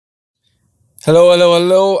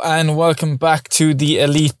Hello, and welcome back to the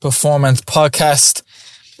Elite Performance Podcast.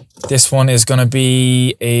 This one is going to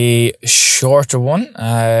be a shorter one,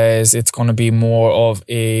 as it's going to be more of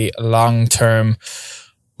a long-term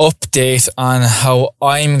update on how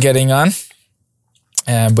I'm getting on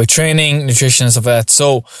with training, nutrition, and stuff like that.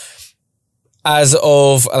 So, as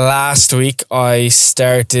of last week, I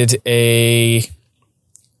started a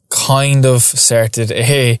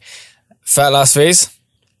fat loss phase.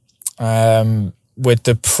 With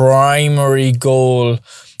the primary goal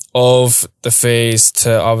of the phase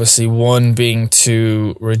to obviously one being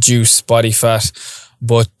to reduce body fat,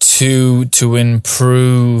 but two, to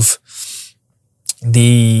improve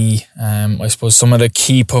the, I suppose some of the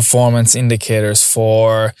key performance indicators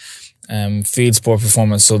for field sport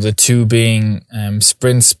performance. So the two being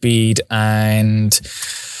sprint speed and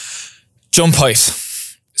jump height.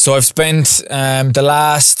 So I've spent the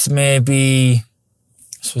last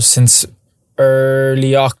since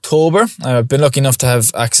early October, I've been lucky enough to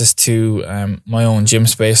have access to my own gym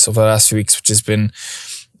space over the last few weeks, which has been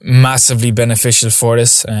massively beneficial for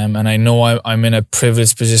this. And I know I'm in a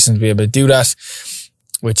privileged position to be able to do that,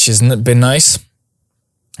 which has been nice.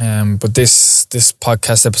 But this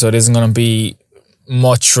podcast episode isn't going to be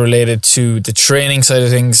much related to the training side of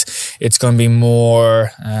things. It's going to be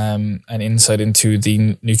more an insight into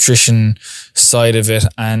the nutrition side of it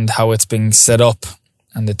and how it's being set up,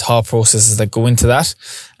 and the thought processes that go into that,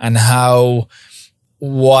 and how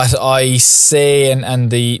what I say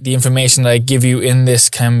and the information that I give you in this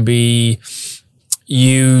can be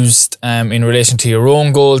used in relation to your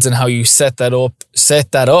own goals, and how you set that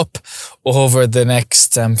up over the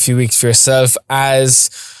next few weeks for yourself. As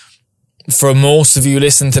for most of you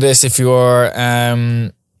listening to this, if you're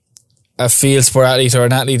a field sport athlete or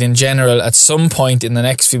an athlete in general, at some point in the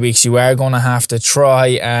next few weeks, you are going to have to try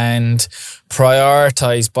and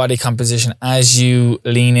prioritize body composition as you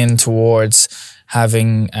lean in towards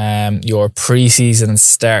having your pre-season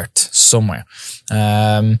start somewhere.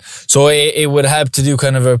 So it would have to do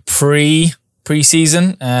kind of a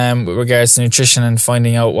pre-season with regards to nutrition and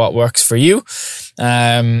finding out what works for you.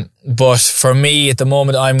 But for me at the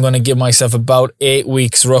moment, I'm going to give myself about 8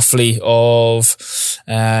 weeks roughly of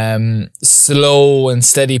slow and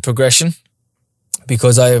steady progression,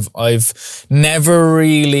 because I've never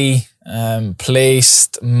really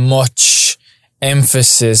placed much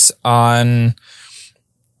emphasis on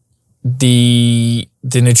the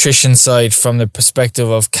nutrition side from the perspective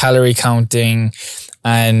of calorie counting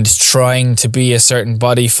and trying to be a certain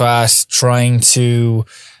body fat, trying to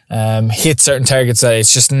hit certain targets.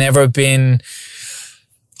 It's just never been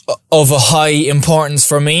of a high importance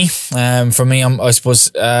for me. I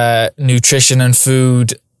suppose nutrition and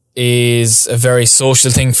food is a very social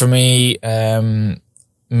thing for me.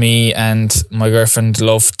 Me and my girlfriend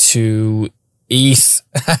love to eat.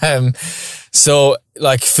 So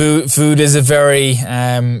like food is a very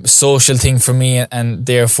social thing for me, and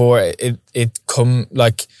therefore it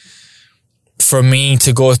for me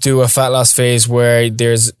to go through a fat loss phase where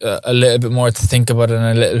there's a little bit more to think about and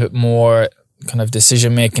a little bit more kind of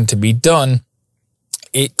decision making to be done,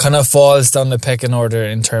 it kind of falls down the pecking order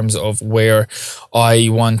in terms of where I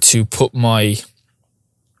want to put my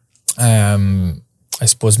I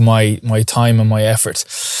suppose my time and my effort.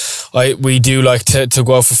 We do like to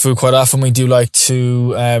go out for food quite often. We do like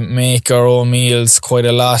to make our own meals quite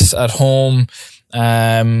a lot at home.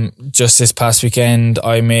 Just this past weekend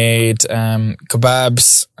I made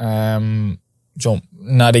kebabs.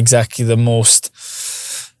 Not exactly the most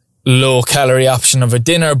low calorie option of a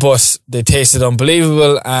dinner, but they tasted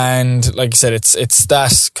unbelievable. And like I said, it's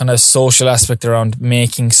that kind of social aspect around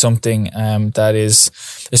making something that is,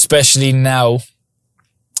 especially now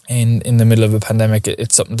in the middle of a pandemic,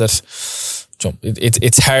 it's something that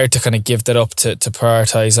it's hard to kind of give that up to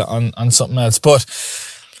prioritize on something else. But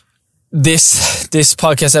this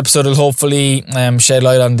podcast episode will hopefully shed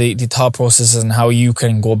light on the thought processes and how you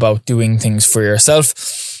can go about doing things for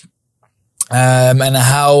yourself, and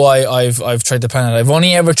how I've tried to plan it. I've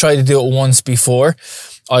only ever tried to do it once before.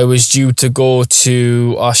 I was due to go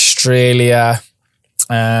to Australia,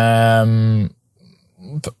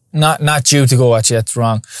 not due to go, actually, that's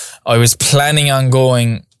wrong. I was planning on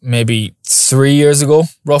going maybe 3 years ago,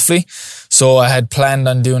 roughly. So I had planned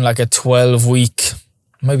on doing like a 12-week,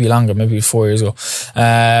 maybe longer, maybe 4 years ago,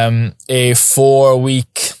 a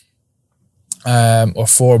 4-week, or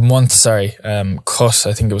 4 month, cut.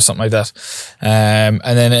 I think it was something like that. And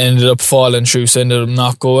then it ended up falling through, so I ended up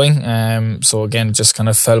not going. So again, it just kind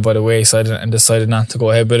of fell by the wayside and decided not to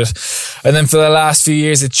go ahead with it. And then for the last few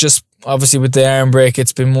years, it's just, obviously with the arm break,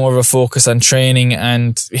 it's been more of a focus on training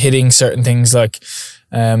and hitting certain things like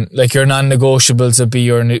like your non-negotiables would be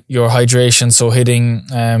your hydration. So hitting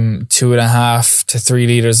 2.5 to 3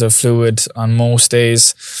 liters of fluid on most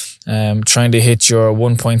days, trying to hit your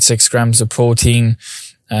 1.6 grams of protein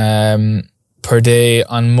per day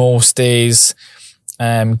on most days,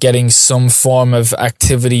 getting some form of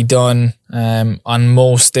activity done on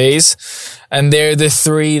most days. And they're the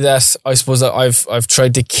 3 that I suppose I've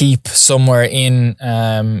tried to keep somewhere in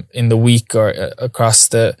the week or across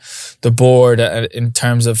the board in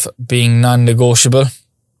terms of being non-negotiable.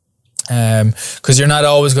 Because you're not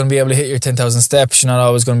always going to be able to hit your 10,000 steps. You're not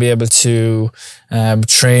always going to be able to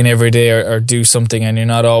train every day or do something, and you're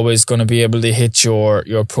not always going to be able to hit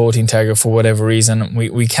your protein target for whatever reason.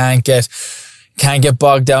 We can't get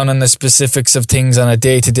bogged down on the specifics of things on a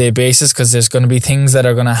day-to-day basis, because there's going to be things that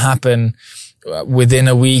are going to happen within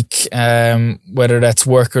a week, whether that's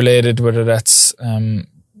work related, whether that's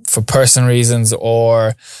for personal reasons,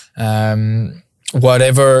 or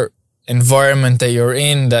whatever environment that you're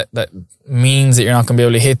in that means that you're not going to be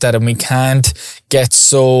able to hit that. And we can't get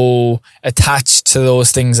so attached to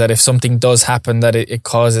those things that if something does happen that it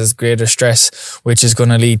causes greater stress, which is going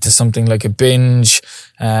to lead to something like a binge,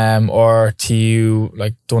 or to you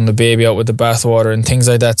like throwing the baby out with the bathwater and things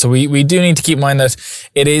like that. So we do need to keep in mind that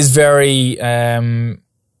it is very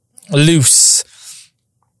loose.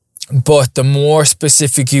 But the more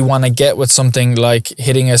specific you want to get with something like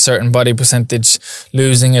hitting a certain body percentage,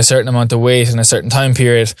 losing a certain amount of weight in a certain time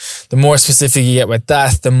period, the more specific you get with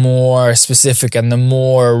that, the more specific and the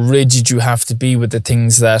more rigid you have to be with the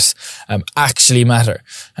things that actually matter.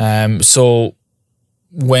 So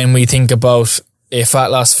when we think about a fat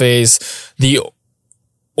loss phase, the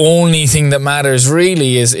only thing that matters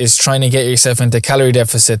really is trying to get yourself into calorie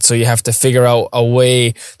deficit. So you have to figure out a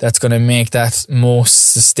way that's going to make that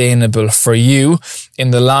most sustainable for you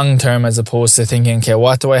in the long term, as opposed to thinking, okay,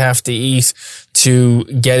 what do I have to eat to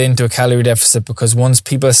get into a calorie deficit? Because once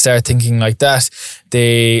people start thinking like that,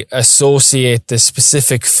 they associate the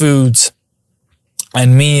specific foods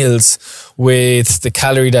and meals with the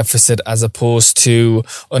calorie deficit, as opposed to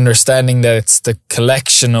understanding that it's the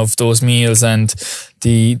collection of those meals and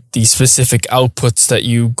the specific outputs that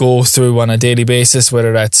you go through on a daily basis,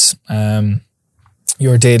 whether that's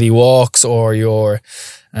your daily walks or your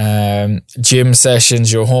gym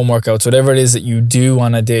sessions, your home workouts, whatever it is that you do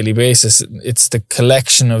on a daily basis. It's the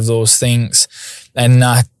collection of those things and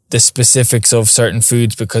not the specifics of certain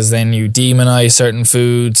foods, because then you demonize certain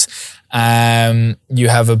foods. You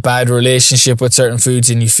have a bad relationship with certain foods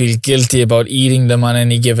and you feel guilty about eating them on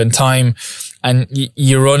any given time, and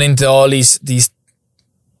you run into all these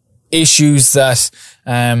issues that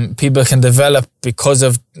people can develop because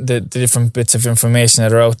of the different bits of information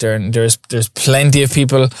that are out there. And there's plenty of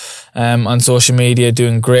people on social media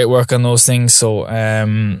doing great work on those things. So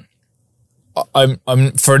I'm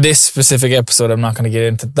for this specific episode, I'm not going to get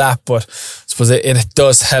into that, but I suppose it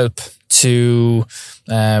does help to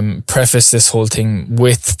preface this whole thing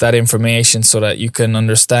with that information so that you can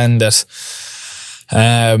understand that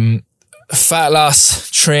fat loss,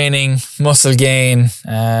 training, muscle gain,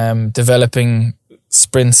 developing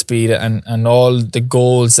sprint speed and all the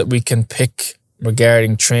goals that we can pick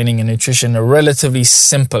regarding training and nutrition are relatively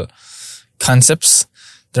simple concepts.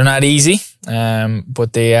 They're not easy,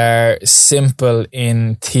 but they are simple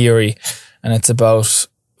in theory, and it's about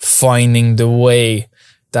finding the way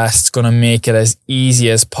that's going to make it as easy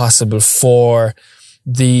as possible for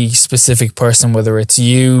the specific person, whether it's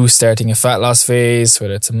you starting a fat loss phase,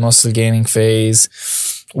 whether it's a muscle gaining phase,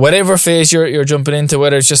 whatever phase you're jumping into,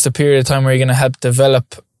 whether it's just a period of time where you're going to help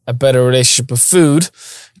develop a better relationship with food,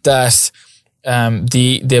 that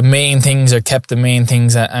the main things are kept the main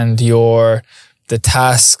things, and the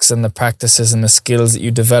tasks and the practices and the skills that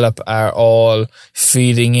you develop are all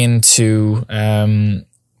feeding into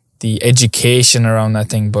the education around that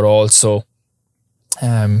thing, but also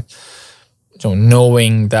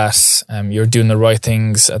knowing that you're doing the right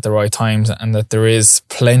things at the right times, and that there is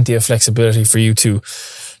plenty of flexibility for you to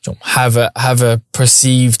have a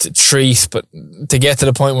perceived treat, but to get to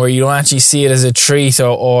the point where you don't actually see it as a treat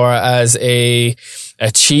or as a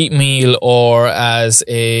cheat meal, or as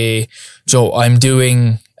I'm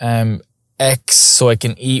doing X so I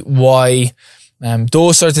can eat Y.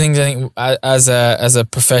 Those sort of things, I think, as a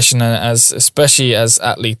profession and especially as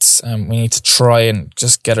athletes, we need to try and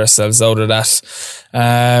just get ourselves out of that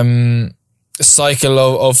cycle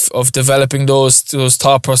of developing those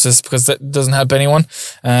thought processes, because that doesn't help anyone.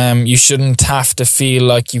 You shouldn't have to feel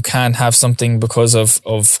like you can't have something because of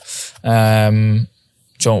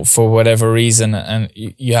for whatever reason, and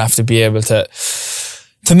you have to be able to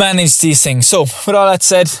to manage these things. So with all that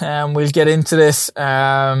said, we'll get into this.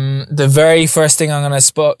 The very first thing I'm going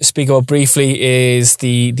to speak about briefly is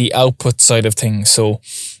the output side of things. So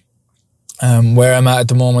where I'm at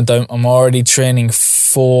the moment, I'm already training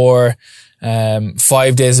for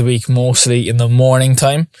 5 days a week, mostly in the morning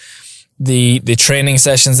time. The training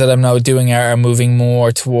sessions that I'm now doing are moving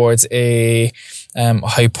more towards a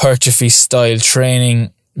hypertrophy style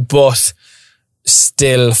training, but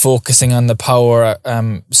still focusing on the power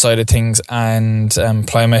side of things and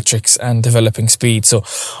plyometrics and developing speed. So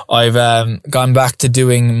I've gone back to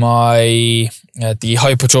doing my the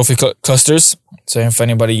hypertrophy clusters. So if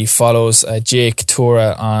anybody follows Jake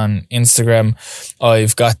Tura on Instagram,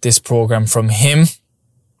 I've got this program from him.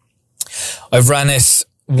 I've ran it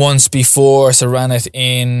once before, so ran it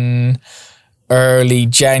in early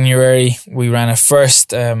January. We ran a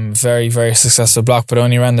first very, very successful block, but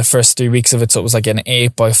only ran the first 3 weeks of it. So it was like an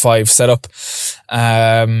 8x5 setup.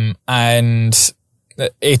 And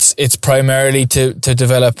it's primarily to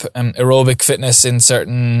develop aerobic fitness in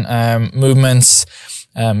certain movements,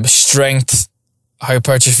 strength,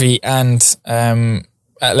 hypertrophy, and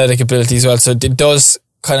athletic ability as well. So it does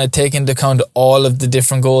kind of take into account all of the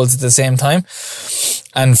different goals at the same time.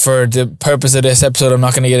 And for the purpose of this episode, I'm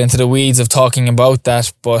not going to get into the weeds of talking about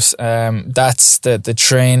that, but that's the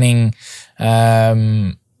training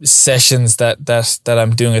sessions that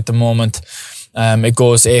I'm doing at the moment. It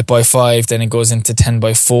goes 8x5, then it goes into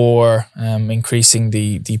 10x4, increasing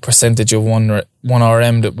the percentage of 1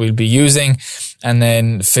 RM that we'll be using, and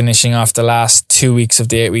then finishing off the last 2 weeks of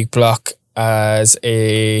the 8-week block as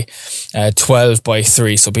a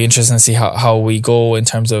 12x3. So it'll be interesting to see how we go in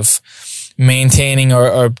terms of maintaining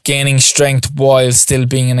or gaining strength while still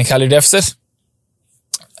being in a calorie deficit.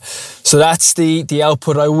 So that's the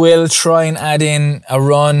output. I will try and add in a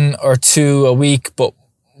run or two a week, but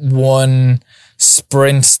one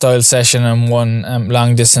sprint style session and one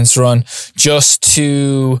long distance run, just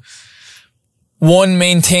to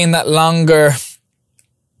maintain that longer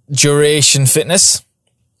duration fitness,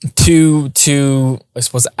 to I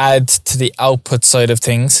suppose add to the output side of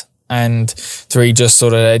things, and 3, just so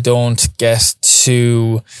that I don't get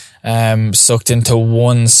too sucked into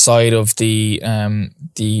one side of the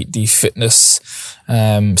fitness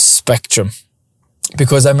spectrum,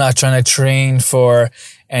 because I'm not trying to train for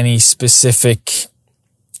any specific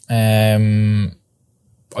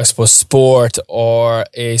I suppose sport or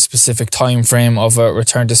a specific time frame of a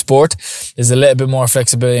return to sport. There's a little bit more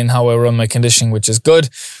flexibility in how I run my conditioning, which is good.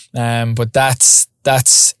 But that's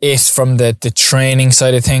it from the training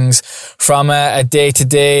side of things. From a day to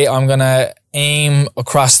day, I'm going to aim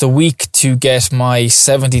across the week to get my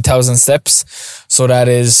 70,000 steps. So that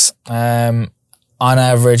is, on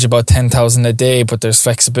average about 10,000 a day, but there's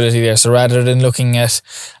flexibility there. So rather than looking at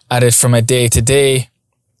it from a day to day,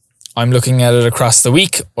 I'm looking at it across the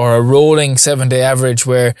week, or a rolling 7-day average,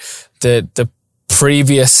 where the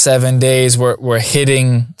previous 7 days we're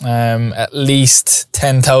hitting at least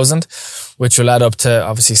 10,000, which will add up to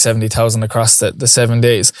obviously 70,000 across the 7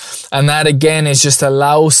 days. And that again is just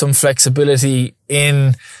allow some flexibility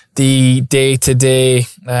in the day-to-day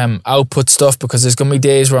output stuff, because there's going to be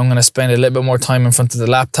days where I'm going to spend a little bit more time in front of the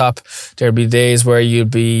laptop. There'll be days where you'll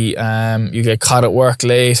be you get caught at work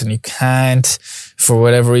late and you can't, for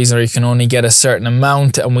whatever reason, or you can only get a certain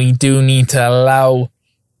amount, and we do need to allow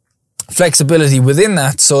flexibility within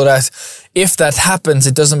that, so that if that happens,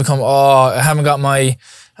 it doesn't become, I haven't got my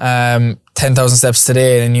 10,000 steps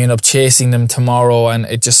today, and you end up chasing them tomorrow, and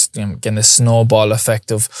it just, again, the snowball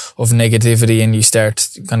effect of negativity, and you start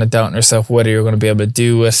kind of doubting yourself whether you're going to be able to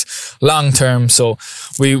do it long term. So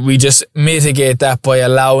we just mitigate that by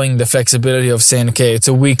allowing the flexibility of saying, okay, it's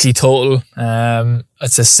a weekly total,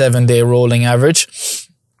 it's a 7-day rolling average,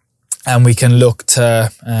 and we can look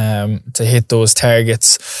to hit those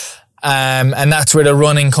targets. And that's where the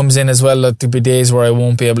running comes in as well. Like, there'll be days where I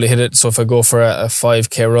won't be able to hit it. So if I go for a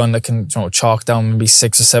 5k run, that can chalk down maybe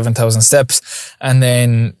 6,000 or 7,000 steps, and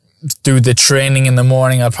then do the training in the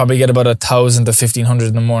morning, I'll probably get about 1,000 to 1,500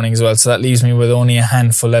 in the morning as well. So that leaves me with only a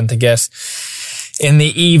handful then to get in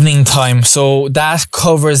the evening time. So that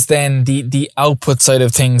covers then the output side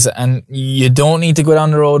of things, and you don't need to go down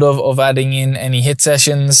the road of adding in any HIIT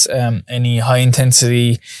sessions, any high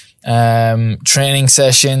intensity training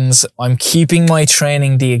sessions. I'm keeping my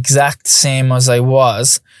training the exact same as I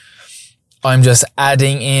was. I'm just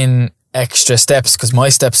adding in extra steps, because my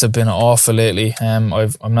steps have been awful lately. I'm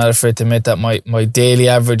not afraid to admit that my daily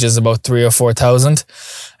average is about 3,000 or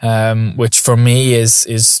 4,000, which for me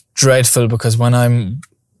is dreadful, because when I'm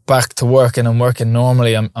back to work and I'm working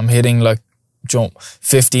normally, I'm hitting like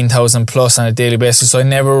 15,000 plus on a daily basis. So I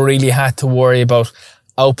never really had to worry about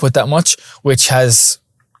output that much, which has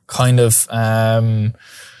kind of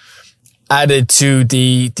added to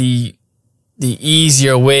the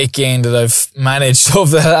easier weight gain that I've managed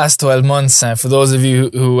over the last 12 months. For those of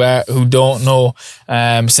you who don't know,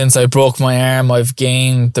 since I broke my arm, I've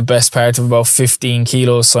gained the best part of about 15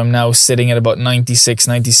 kilos. So I'm now sitting at about 96,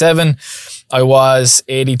 97. I was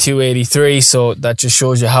 82, 83. So that just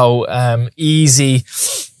shows you how easy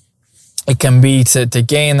it can be to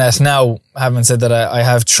gain that. Now, having said that, I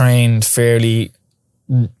have trained fairly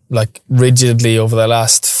rigidly over the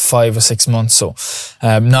last 5 or 6 months, so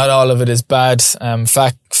not all of it is bad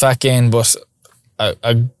fat gain, but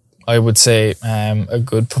I would say a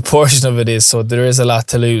good proportion of it is, so there is a lot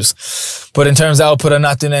to lose. But in terms of output, I'm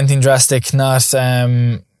not doing anything drastic, not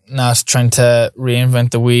trying to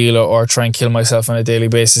reinvent the wheel or try and kill myself on a daily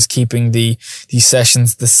basis, keeping these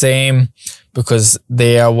sessions the same, because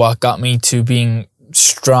they are what got me to being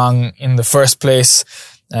strong in the first place.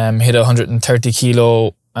 Hit 130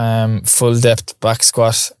 kilo full depth back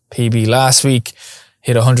squat PB last week,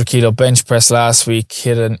 hit 100 kilo bench press last week,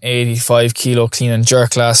 hit an 85 kilo clean and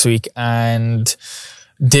jerk last week, and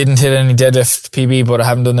didn't hit any deadlift PB, but I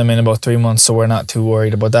haven't done them in about 3 months, so we're not too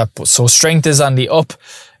worried about that. But so strength is on the up.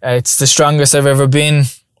 It's the strongest I've ever been.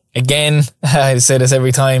 Again, I say this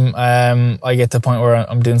every time I get to the point where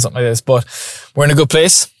I'm doing something like this, but we're in a good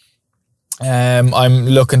place. I'm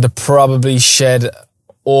looking to probably shed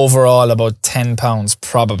overall about 10 pounds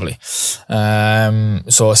probably.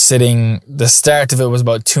 So the start of it was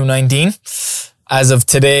about 219. As of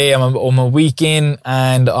today, I'm a week in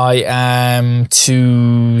and I am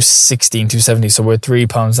 216, 270. So we're 3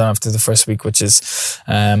 pounds down after the first week, which is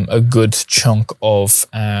a good chunk of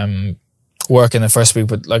work in the first week.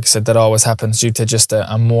 But like I said, that always happens due to just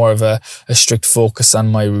a more of a strict focus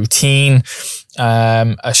on my routine,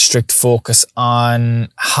 a strict focus on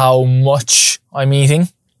how much I'm eating,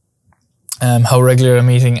 how regular I'm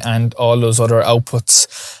eating, and all those other outputs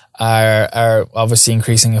are obviously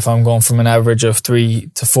increasing. If I'm going from an average of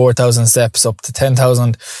 3,000 to 4,000 steps up to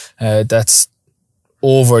 10,000, that's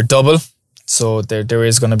over double. So there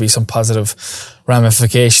is going to be some positive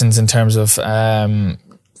ramifications in terms of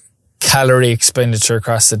calorie expenditure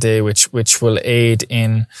across the day, which will aid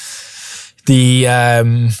in the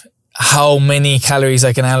how many calories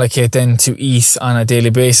I can allocate then to eat on a daily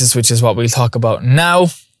basis, which is what we'll talk about now.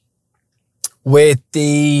 With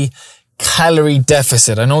the calorie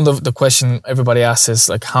deficit, I know the question everybody asks is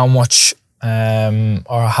like how much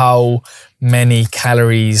or how many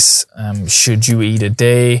calories should you eat a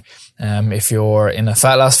day if you're in a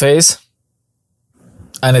fat loss phase.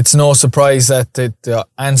 And it's no surprise that the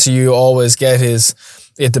answer you always get is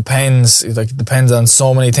it depends. Like, it depends on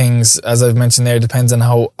so many things. As I've mentioned there, it depends on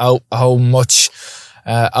how much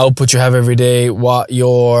output you have every day, what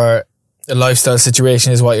your lifestyle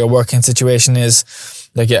situation is, what your working situation is.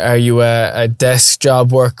 Like, are you a desk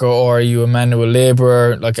job worker or are you a manual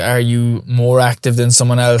laborer? Like, are you more active than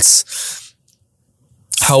someone else?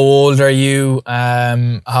 How old are you?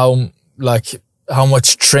 How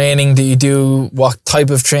much training do you do? What type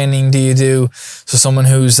of training do you do? So someone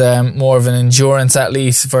who's more of an endurance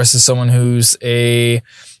athlete versus someone who's a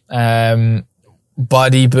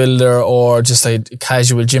bodybuilder or just a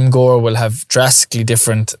casual gym goer will have drastically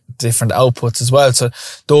different outputs as well. So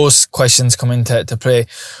those questions come into play.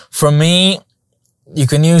 For me, you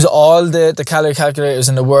can use all the calorie calculators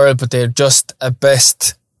in the world, but they're just a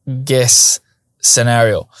best guess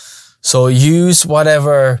scenario. So use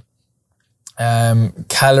whatever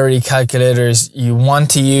calorie calculators you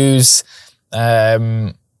want to use.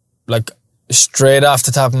 Like, straight off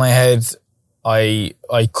the top of my head, I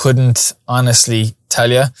couldn't honestly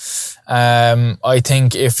tell you. I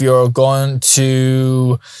think if you're going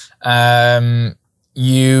to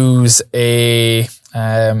use a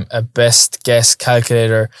best guess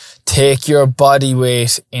calculator, take your body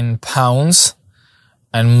weight in pounds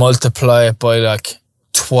and multiply it by like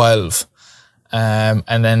 12.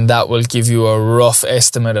 And then that will give you a rough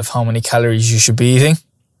estimate of how many calories you should be eating.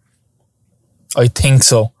 I think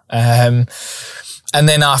so. And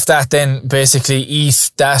then after that, then basically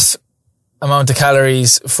eat that amount of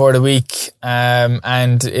calories for the week.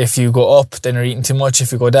 And if you go up, then you're eating too much.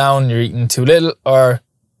 If you go down, you're eating too little, or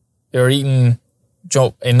you're eating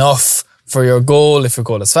enough for your goal, if your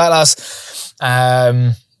goal is fat loss.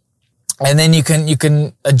 And then you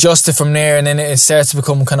can adjust it from there, and then it starts to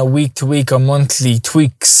become kind of week to week or monthly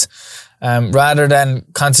tweaks, rather than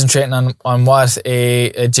concentrating on what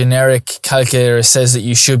a generic calculator says that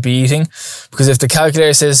you should be eating. Because if the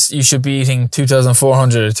calculator says you should be eating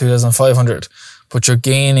 2,400 or 2,500, but you're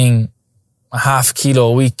gaining a half kilo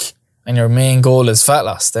a week, and your main goal is fat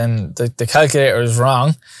loss, then the calculator is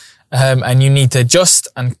wrong. And you need to adjust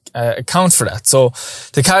and account for that. So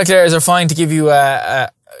the calculators are fine to give you a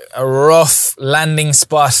rough landing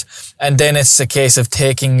spot, and then it's a case of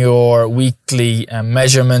taking your weekly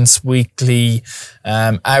measurements, weekly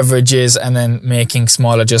averages, and then making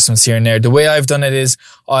small adjustments here and there. The way I've done it is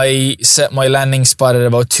I set my landing spot at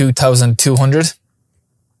about 2,200.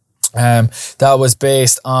 That was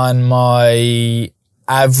based on my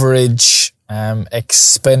average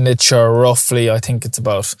expenditure, roughly. I think it's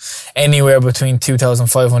about anywhere between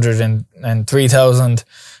 2,500 and 3,000,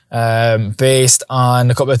 based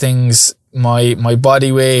on a couple of things: my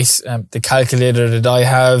body weight, the calculator that I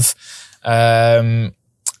have,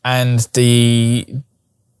 and the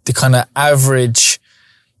kind of average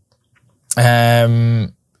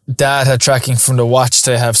data tracking from the watch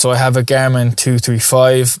that I have. So I have a Garmin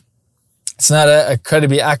 235. It's not a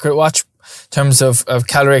incredibly accurate watch in terms of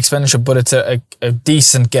calorie expenditure, but it's a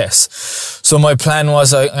decent guess. So my plan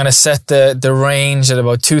was I'm going to set the range at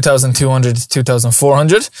about 2,200 to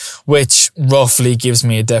 2,400, which roughly gives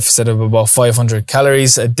me a deficit of about 500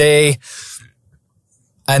 calories a day.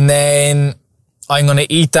 And then I'm going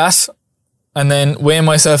to eat that and then weigh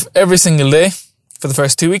myself every single day for the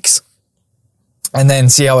first 2 weeks, and then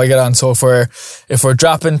see how I get on. So if we're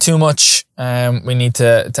dropping too much, we need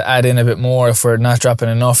to add in a bit more. If we're not dropping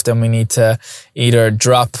enough, then we need to either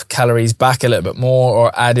drop calories back a little bit more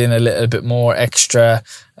or add in a little bit more extra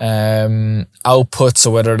output.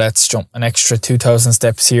 So whether that's an extra 2,000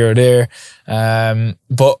 steps here or there.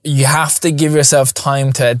 But you have to give yourself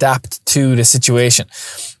time to adapt to the situation.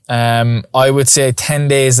 I would say 10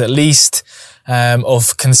 days at least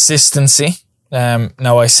of consistency.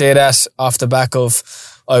 Now I say that off the back of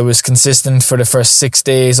I was consistent for the first 6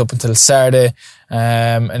 days up until Saturday,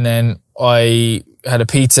 and then I had a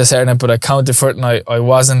pizza Saturday night, but I counted for it and I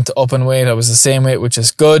wasn't up in weight. I was the same weight, which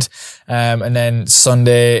is good. And then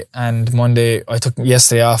Sunday and Monday I took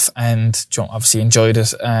yesterday off and obviously enjoyed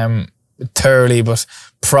it thoroughly, but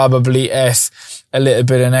probably ate a little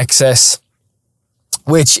bit in excess,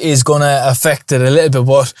 which is going to affect it a little bit,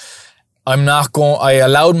 but I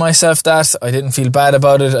allowed myself that. I didn't feel bad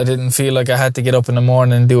about it. I didn't feel like I had to get up in the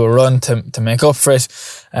morning and do a run to make up for it.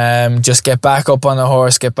 Just get back up on the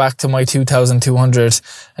horse, get back to my 2,200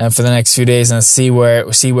 for the next few days and see where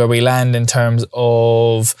we land in terms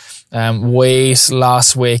of weight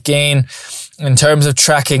loss, weight gain. In terms of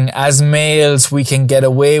tracking, as males, we can get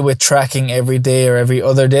away with tracking every day or every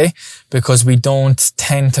other day because we don't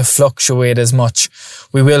tend to fluctuate as much.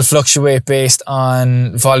 We will fluctuate based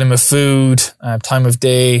on volume of food, time of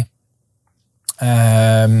day,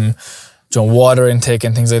 water intake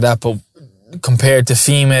and things like that. But compared to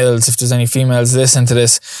females, if there's any females listening to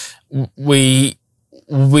this, we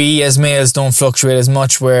as males don't fluctuate as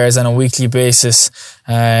much, whereas on a weekly basis,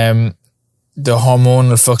 the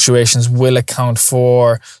hormonal fluctuations will account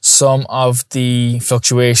for some of the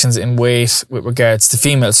fluctuations in weight with regards to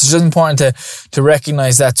females. So it's just important to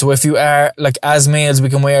recognize that. So if you are, like, as males, we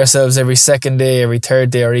can weigh ourselves every second day, every third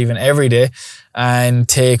day, or even every day, and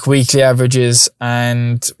take weekly averages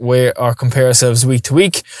and weigh or compare ourselves week to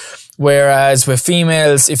week. Whereas with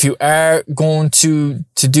females, if you are going to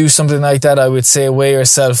do something like that, I would say weigh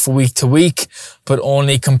yourself week to week, but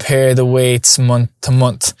only compare the weights month to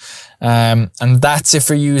month. And that's if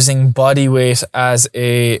we're using body weight as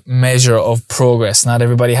a measure of progress. Not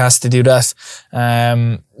everybody has to do that,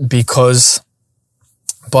 because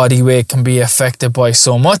body weight can be affected by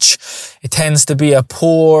so much. It tends to be a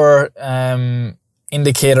poor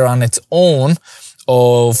indicator on its own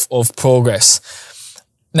of progress.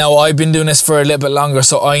 Now, I've been doing this for a little bit longer,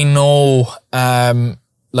 so I know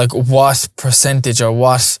what percentage or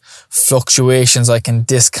what fluctuations I can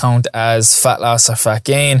discount as fat loss or fat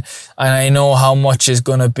gain. And I know how much is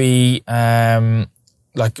going to be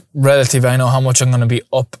relative. I know how much I'm going to be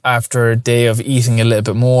up after a day of eating a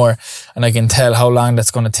little bit more, and I can tell how long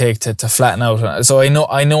that's going to take to flatten out. So I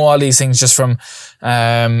know all these things just from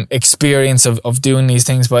experience of doing these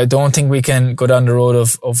things, but I don't think we can go down the road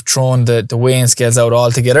of throwing the weighing scales out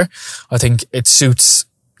altogether. I think it suits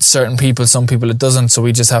certain people, some people it doesn't, so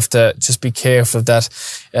we just have to be careful of that.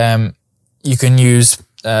 You can use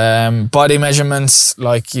body measurements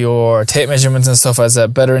like your tape measurements and stuff as a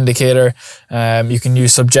better indicator. You can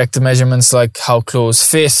use subjective measurements like how clothes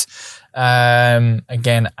fit,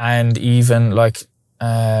 again, and even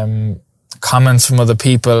comments from other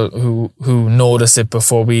people who notice it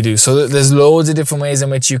before we do. So there's loads of different ways in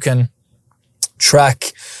which you can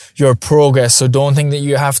track your progress. So don't think that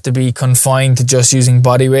you have to be confined to just using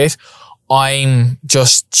body weight. I'm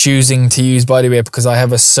just choosing to use body weight because I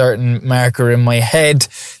have a certain marker in my head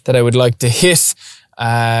that I would like to hit.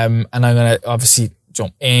 And I'm going to obviously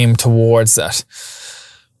aim towards that.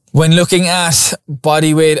 When looking at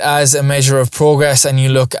body weight as a measure of progress and you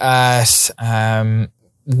look at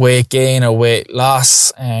weight gain or weight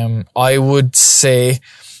loss, I would say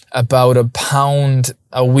about a pound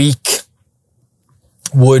a week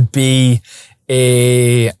would be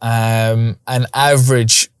an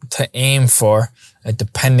average to aim for,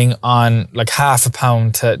 depending on like half a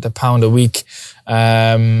pound to the pound a week,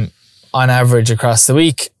 on average across the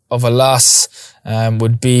week of a loss,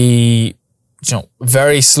 would be,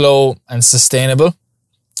 very slow and sustainable.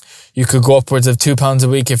 You could go upwards of 2 pounds a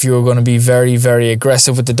week if you were going to be very, very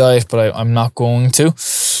aggressive with the diet, but I'm not going to.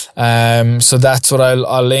 So that's what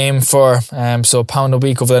I'll aim for. So a pound a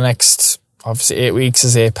week over the next, obviously 8 weeks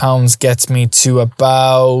is 8 pounds, gets me to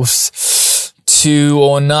about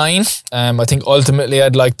 209. I think ultimately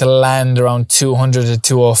I'd like to land around 200 to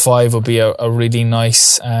 205 would be a really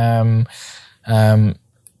nice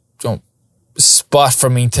spot for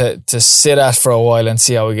me to sit at for a while and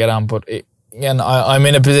see how we get on. But again, I'm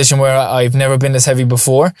in a position where I've never been this heavy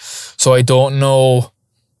before, so I don't know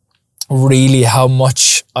really how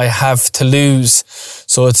much I have to lose.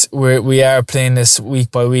 So we are playing this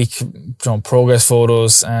week by week, progress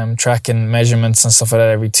photos, tracking measurements and stuff like that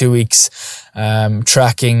every 2 weeks,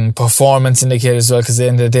 tracking performance indicators as well, because at the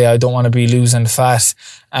end of the day I don't want to be losing fat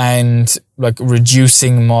and like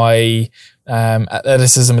reducing my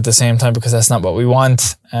athleticism at the same time, because that's not what we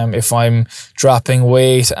want. If I'm dropping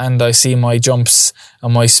weight and I see my jumps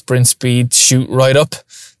and my sprint speed shoot right up,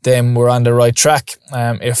 then we're on the right track.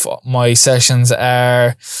 If my sessions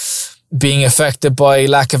are being affected by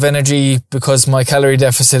lack of energy because my calorie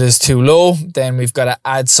deficit is too low, then we've got to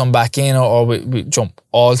add some back in, or we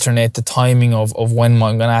alternate the timing of when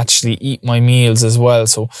I'm going to actually eat my meals as well.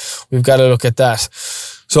 So we've got to look at that.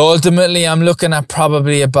 So ultimately I'm looking at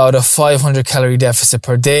probably about a 500 calorie deficit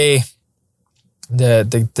per day.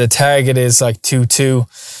 The target is like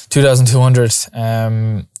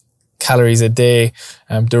 2,200 calories a day.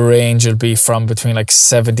 The range will be from between like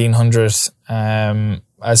 1,700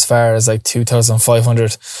 as far as like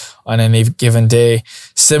 2,500 on any given day.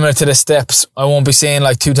 Similar to the steps, I won't be saying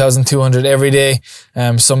like 2,200 every day.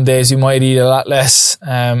 Some days you might eat a lot less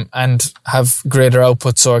and have greater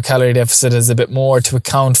output, so our calorie deficit is a bit more to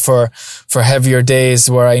account for heavier days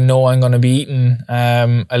where I know I'm going to be eating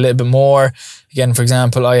a little bit more. Again, for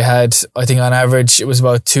example, I think on average it was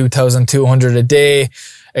about 2,200 a day,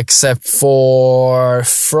 except for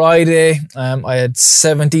Friday I had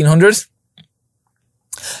 1,700.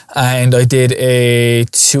 And I did a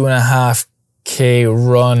 2.5k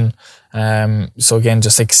run. So again,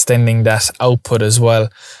 just extending that output as well.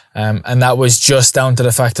 And that was just down to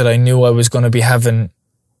the fact that I knew I was going to be having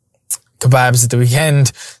kebabs at the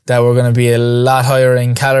weekend that were going to be a lot higher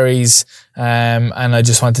in calories. And I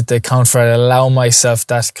just wanted to account for it, allow myself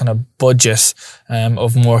that kind of budget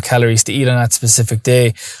of more calories to eat on that specific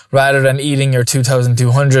day, rather than eating your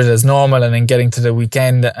 2,200 as normal and then getting to the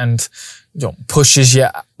weekend and pushes you,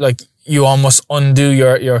 like you almost undo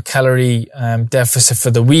your calorie deficit for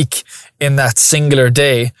the week in that singular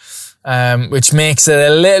day, which makes it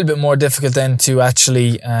a little bit more difficult then to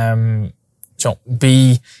actually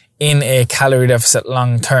be in a calorie deficit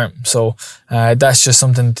long term. So that's just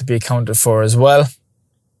something to be accounted for as well.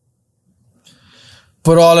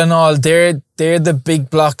 But all in all, they're the big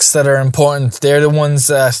blocks that are important. They're the ones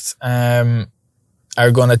that are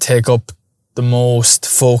going to take up the most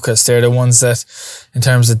focus. They're the ones that, in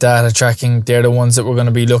terms of data tracking, they're the ones that we're going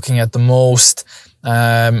to be looking at the most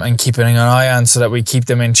and keeping an eye on, so that we keep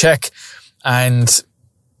them in check, and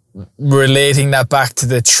relating that back to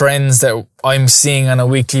the trends that I'm seeing on a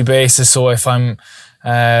weekly basis. So if I'm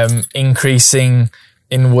increasing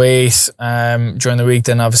in weight during the week,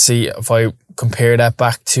 then obviously if I compare that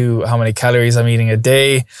back to how many calories I'm eating a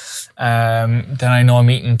day, then I know I'm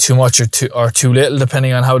eating too much or too little,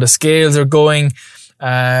 depending on how the scales are going.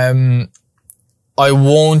 I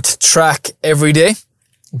won't track every day,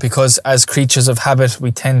 because as creatures of habit,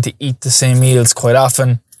 we tend to eat the same meals quite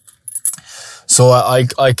often. So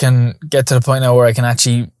I can get to the point now where I can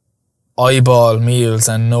actually eyeball meals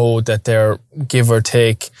and know that they're give or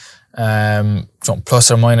take plus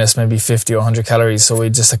or minus maybe 50 or 100 calories. So we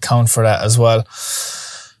just account for that as well.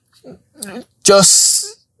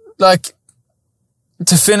 Just like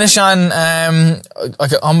to finish on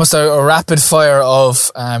like almost a rapid fire of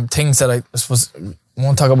things that I suppose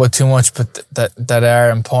won't talk about too much, but that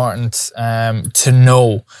are important to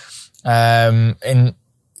know. In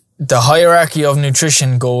the hierarchy of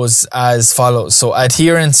nutrition goes as follows. So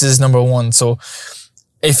adherence is number one. So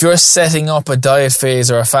if you're setting up a diet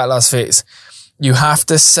phase or a fat loss phase, you have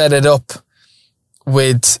to set it up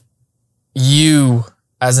with you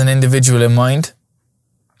as an individual in mind.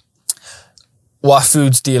 What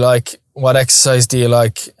foods do you like? What exercise do you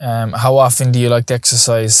like? How often do you like to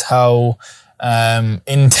exercise? How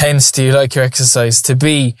intense do you like your exercise to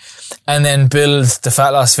be? And then build the fat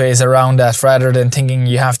loss phase around that, rather than thinking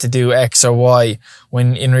you have to do X or Y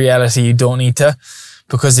when in reality you don't need to.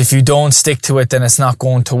 Because if you don't stick to it, then it's not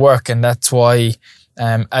going to work. And that's why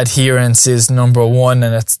adherence is number one,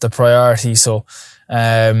 and it's the priority. So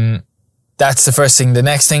that's the first thing. The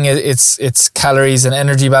next thing is it's calories and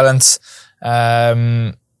energy balance.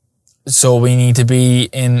 So we need to be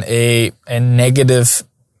in a negative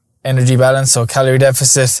energy balance, so calorie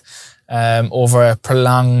deficit over a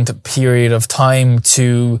prolonged period of time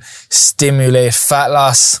to stimulate fat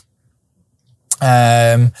loss.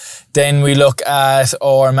 Then we look at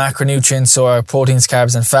our macronutrients, so our proteins,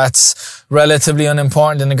 carbs and fats. Relatively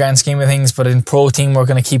unimportant in the grand scheme of things, but in protein we're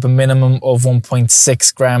going to keep a minimum of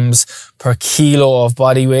 1.6 grams per kilo of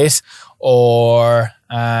body weight, or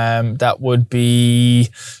that would be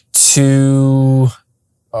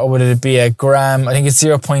or would it be a gram? I think it's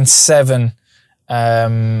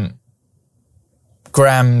 0.7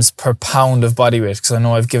 grams per pound of body weight, because I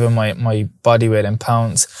know I've given my body weight in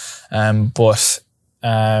pounds, but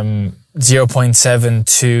 0.7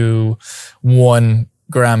 to 1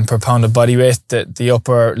 gram per pound of body weight. The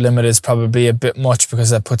upper limit is probably a bit much,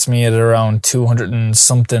 because that puts me at around 200 and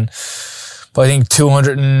something, but I think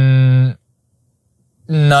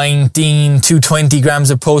 220 grams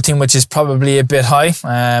of protein, which is probably a bit high,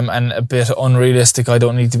 and a bit unrealistic. I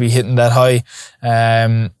don't need to be hitting that high.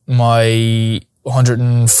 My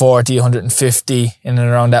 140, 150 in and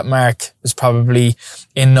around that mark is probably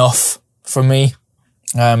enough for me.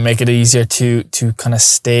 Make it easier to kind of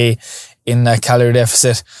stay in that calorie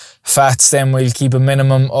deficit. Fats, then we'll keep a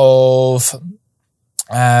minimum of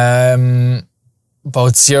about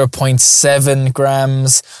 0.7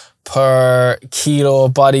 grams per kilo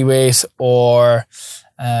body weight, or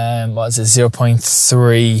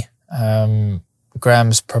 0.3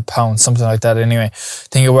 grams per pound, something like that. Anyway, I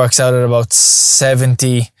think it works out at about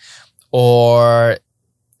 70 or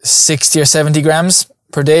 60 or 70 grams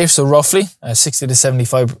per day, so roughly 60 to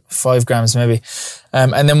 75 grams maybe,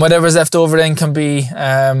 and then whatever's left over then can be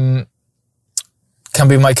my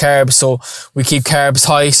carbs. So we keep carbs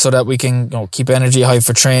high so that we can keep energy high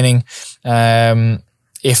for training.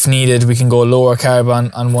 If needed, we can go lower carb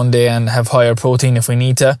on one day and have higher protein if we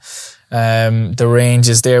need to. The range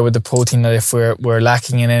is there with the protein, that if we're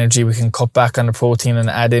lacking in energy, we can cut back on the protein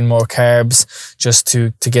and add in more carbs just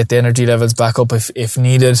to get the energy levels back up if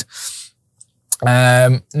needed.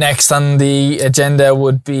 Next on the agenda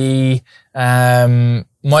would be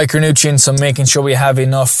micronutrients, so making sure we have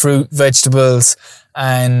enough fruit, vegetables,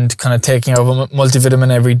 and kind of taking our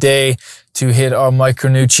multivitamin every day to hit our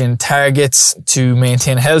micronutrient targets to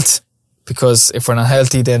maintain health. Because if we're not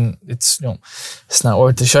healthy, then it's not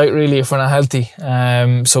worth the shite really if we're not healthy.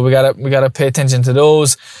 So we gotta pay attention to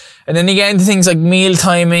those. And then you get into things like meal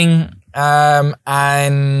timing and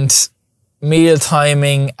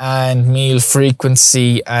meal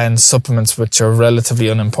frequency and supplements, which are relatively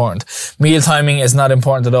unimportant. Meal timing is not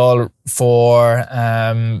important at all for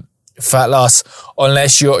fat loss,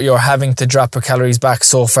 unless you're having to drop your calories back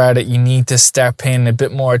so far that you need to start paying a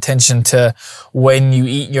bit more attention to when you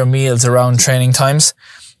eat your meals around training times,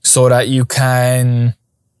 so that you can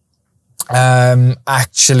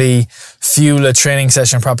actually fuel a training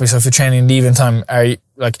session properly. So if you're training in the evening time,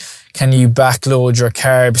 can you backload your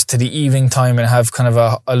carbs to the evening time and have kind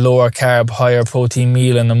of a lower carb, higher protein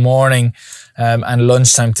meal in the morning and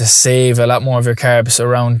lunchtime to save a lot more of your carbs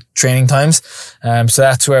around training times? So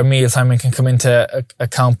that's where meal timing can come into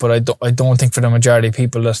account, but I don't think for the majority of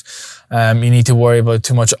people that you need to worry about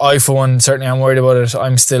too much. I, for one, certainly I'm worried about it.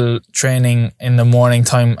 I'm still training in the morning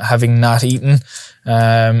time, having not eaten.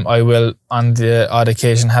 I will on the odd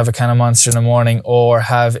occasion have a can of Monster in the morning or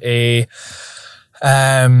have a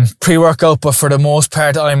pre-workout, but for the most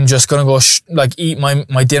part I'm just gonna go eat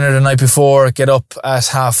my dinner the night before, get up at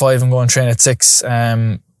 5:30 and go and train at 6,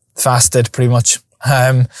 fasted pretty much,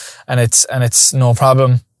 and it's no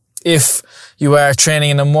problem. If you are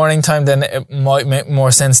training in the morning time, then it might make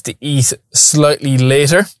more sense to eat slightly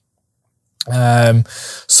later,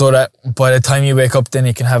 so that by the time you wake up, then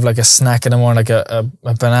you can have like a snack in the morning, like a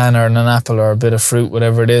banana or an apple or a bit of fruit,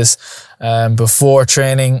 whatever it is, before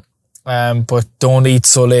training. But don't eat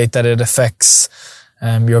so late that it affects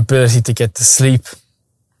your ability to get to sleep.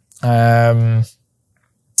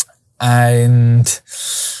 And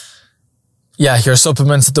yeah, your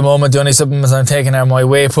supplements at the moment, the only supplements I'm taking are my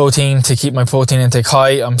whey protein to keep my protein intake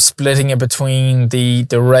high. I'm splitting it between the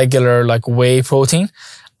regular like whey protein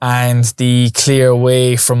and the clear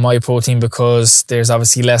whey from my protein, because there's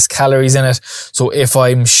obviously less calories in it. So if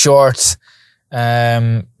I'm short,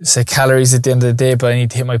 say calories at the end of the day, but I need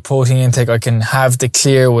to hit my protein intake, I can have the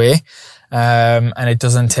clear whey. And it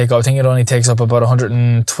doesn't take up, I think it only takes up about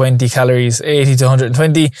 120 calories, 80 to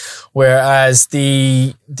 120, whereas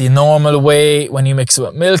the normal whey, when you mix it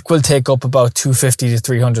with milk, will take up about 250 to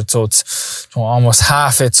 300, so it's almost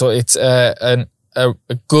half it. So it's a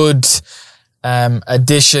good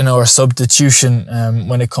addition or substitution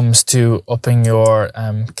when it comes to upping your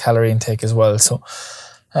calorie intake as well. So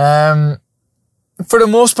for the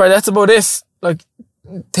most part, that's about it. Like,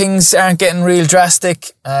 things aren't getting real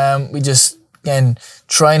drastic. We just, again,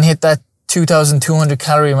 try and hit that 2,200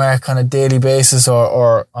 calorie mark on a daily basis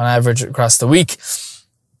or on average across the week.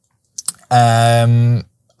 And,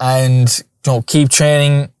 keep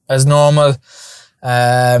training as normal.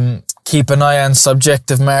 Keep an eye on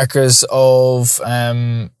subjective markers of,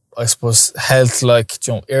 I suppose, health, like,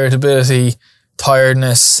 irritability,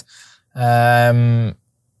 tiredness,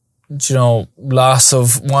 loss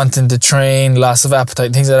of wanting to train, loss of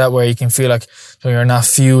appetite, things like that, where you can feel like you're not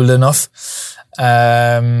fueled enough.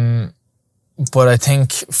 But I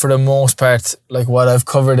think for the most part, like what I've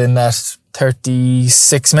covered in that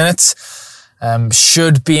 36 minutes,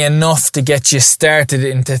 should be enough to get you started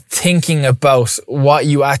into thinking about what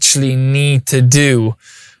you actually need to do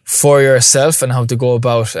for yourself and how to go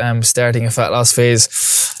about starting a fat loss phase.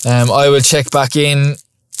 I will check back in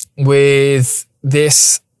with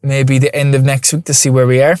this maybe the end of next week to see where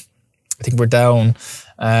we are. I think we're down,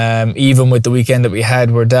 even with the weekend that we had,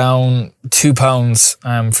 we're down 2 pounds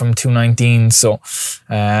from 219. So,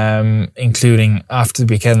 including after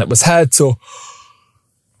the weekend that was had. So,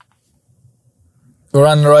 we're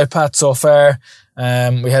on the right path so far.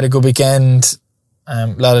 We had a good weekend, a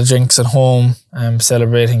lot of drinks at home,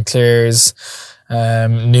 celebrating Claire's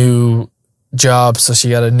new job. So she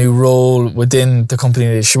got a new role within the company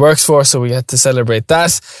that she works for, so we had to celebrate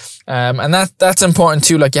that. And that's important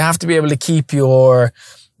too. Like, you have to be able to keep your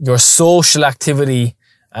social activity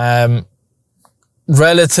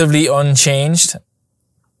relatively unchanged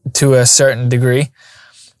to a certain degree,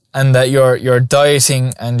 and that your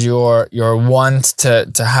dieting and your want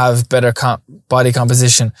to have better body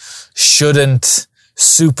composition shouldn't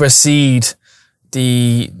supersede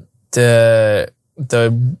the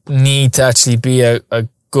need to actually be a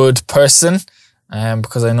good person,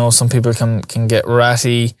 because I know some people can get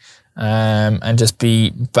ratty and just be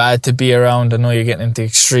bad to be around. I know you're getting into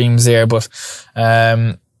extremes there, but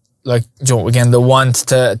again, the want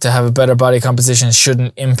to have a better body composition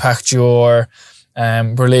shouldn't impact your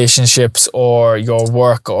relationships or your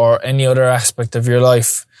work or any other aspect of your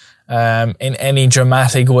life in any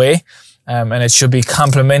dramatic way. And it should be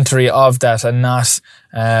complementary of that and not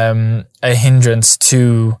a hindrance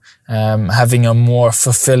to having a more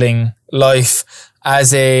fulfilling life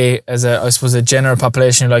as I suppose a general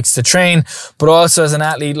population who likes to train, but also as an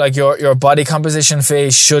athlete. Like, your body composition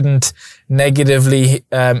phase shouldn't negatively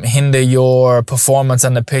hinder your performance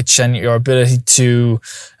on the pitch and your ability to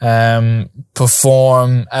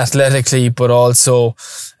perform athletically, but also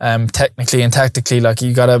technically and tactically. Like,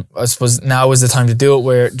 you gotta, I suppose now is the time to do it,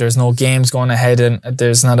 where there's no games going ahead and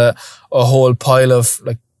there's not a whole pile of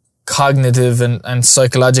like cognitive and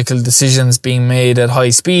psychological decisions being made at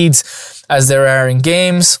high speeds as there are in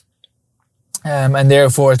games. And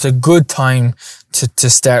therefore it's a good time to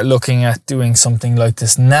start looking at doing something like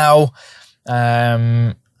this now.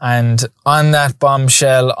 And on that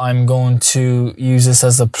bombshell, I'm going to use this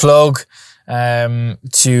as a plug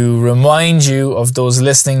to remind you of those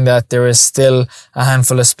listening that there is still a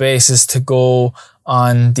handful of spaces to go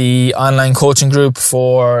on the online coaching group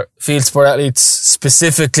for field sport athletes,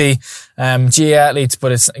 specifically GA athletes,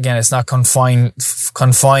 but it's not confined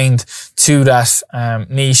to that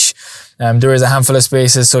niche. There is a handful of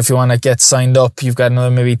spaces, so if you want to get signed up, you've got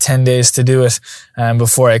another maybe 10 days to do it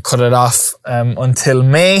before I cut it off until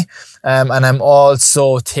May. And I'm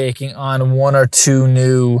also taking on 1 or 2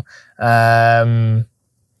 new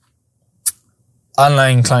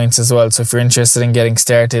online clients as well. So if you're interested in getting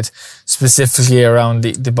started specifically around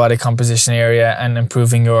the body composition area and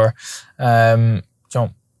improving your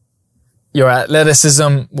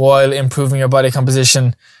athleticism while improving your body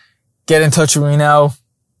composition, get in touch with me now.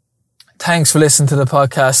 Thanks for listening to the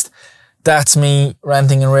podcast. That's me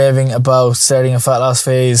ranting and raving about starting a fat loss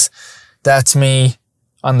phase. That's me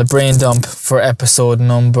on the brain dump for episode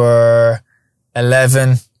number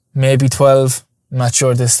 11, maybe 12. I'm not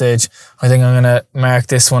sure at this stage. I think I'm going to mark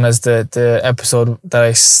this one as the episode that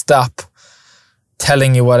I stop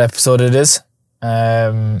telling you what episode it is,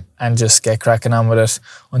 and just get cracking on with it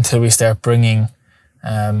until we start bringing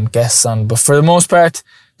guests on. But for the most part,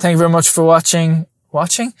 thank you very much for watching.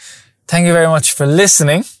 Thank you very much for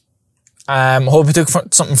listening. Hope you took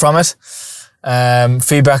something from it.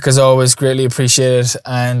 Feedback is always greatly appreciated,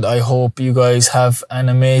 and I hope you guys have an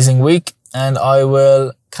amazing week, and I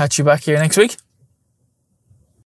will catch you back here next week.